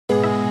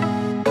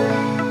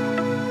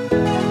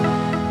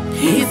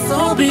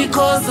all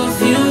because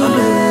of you.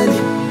 Ameni,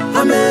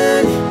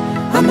 Ameni,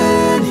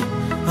 Ameni,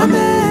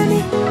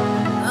 Ameni.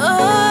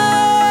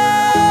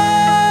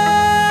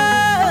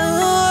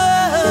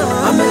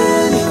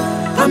 Ameni,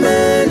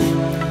 Ameni,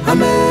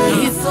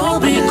 Ameni. It's all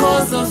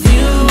because of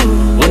you.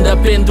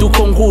 Undapendu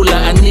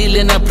kongula,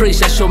 anile na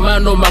pressure,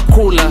 shomano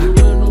makula.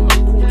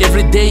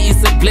 Every day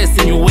is a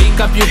blessing, you wake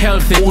up you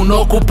healthy,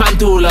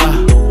 unokupandula.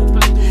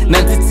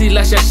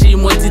 Nantitila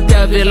shashimwe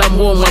titavela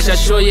momwa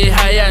shashoye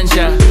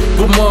hayanja.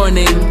 Good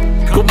morning,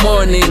 good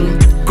morning,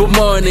 good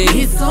morning.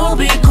 It's all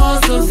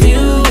because of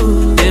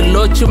you. The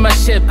Lord you my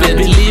shepherd, I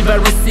believe I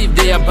received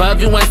the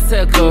above in one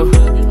circle.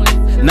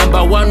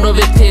 Number one of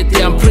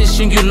it, I'm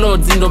preaching you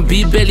Lord, zindon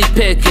bibeli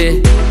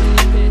peke.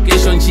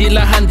 Kesho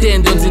njila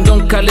handendo,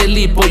 zindon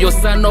kalelipo,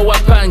 yosano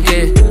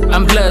wapange.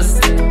 I'm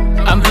blessed,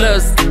 I'm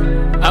blessed,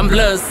 I'm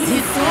blessed.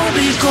 It's all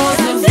because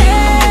of you.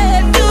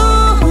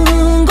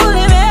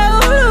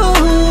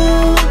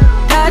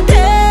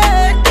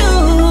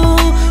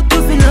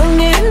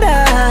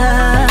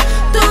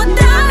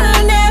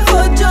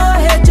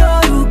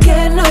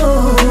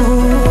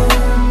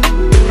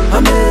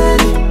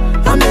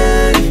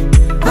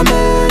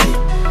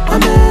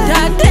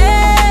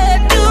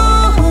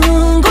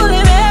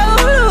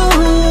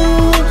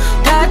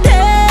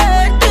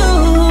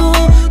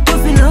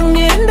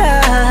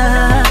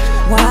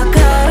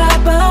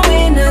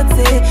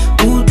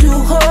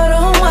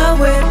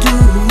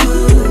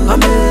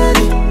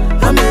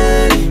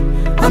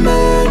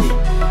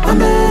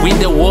 We in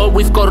the war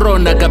with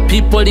corona, got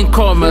people in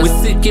coma. We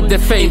still keep the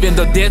faith even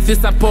though death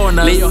is upon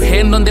us. Lay your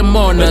hand on the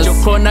mourners,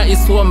 your corner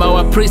is warm.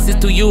 Our praise is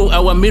to you,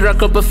 our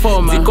miracle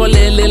performer.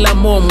 Zikolele la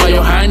momwa,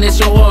 your highness,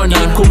 your honor.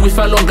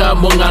 Kumwifalonga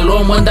monga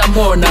lomwanda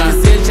mona.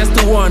 It's just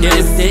to warn us,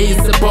 this day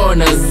is a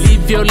bonus.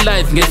 Live your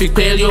life,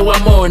 ngefikwelyo wa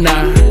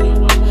mona.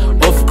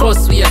 Of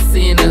course we are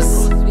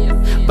sinners,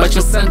 but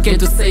your son came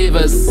to save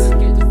us.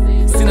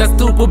 Sinners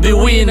too could be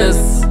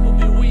winners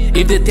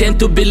if they tend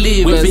to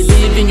believe us. We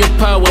believe in your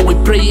power, we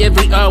pray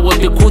every hour.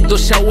 Bikudo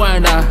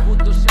shawana,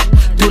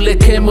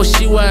 tulekemo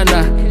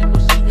shiwana,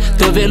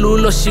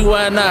 tovelulo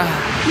shiwana.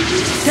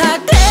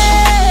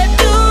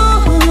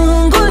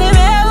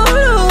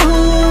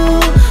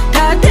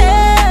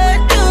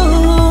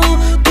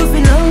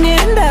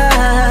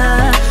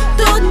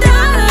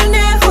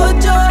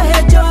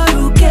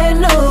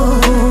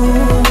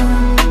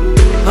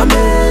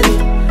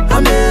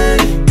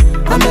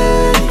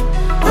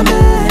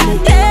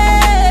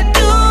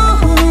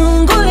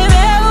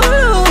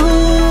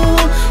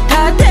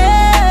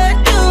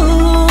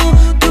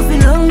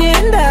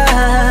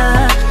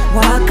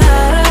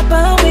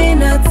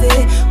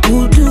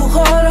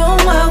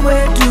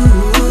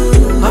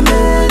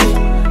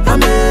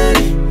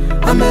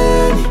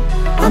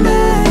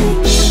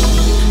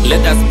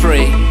 Let us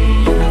pray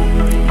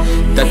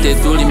that the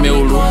Zuli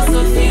meulu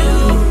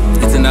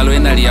itinalo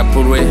enali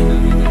apurwe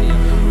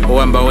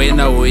oamba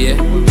wena uye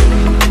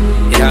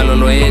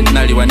ihalolo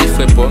enali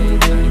wanifwepo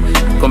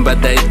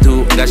kombata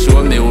itu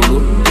ngashiwa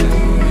meulu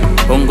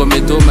ongo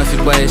meto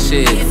mafikwa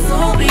eshe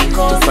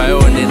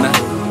tufayo nena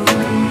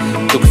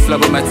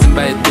tukuflabo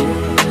matimba etu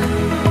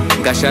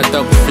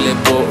ngashata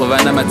kufilepo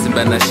ovana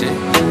matimba nashe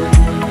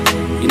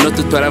ino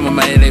tutwara mu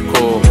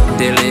maeleko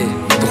dele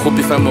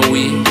tukupifa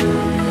mowi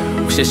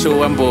Shesho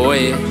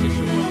wamboe,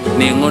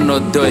 ni ngono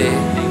doe,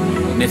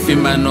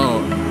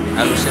 nefimano,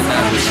 alushe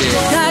na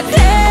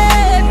alushe.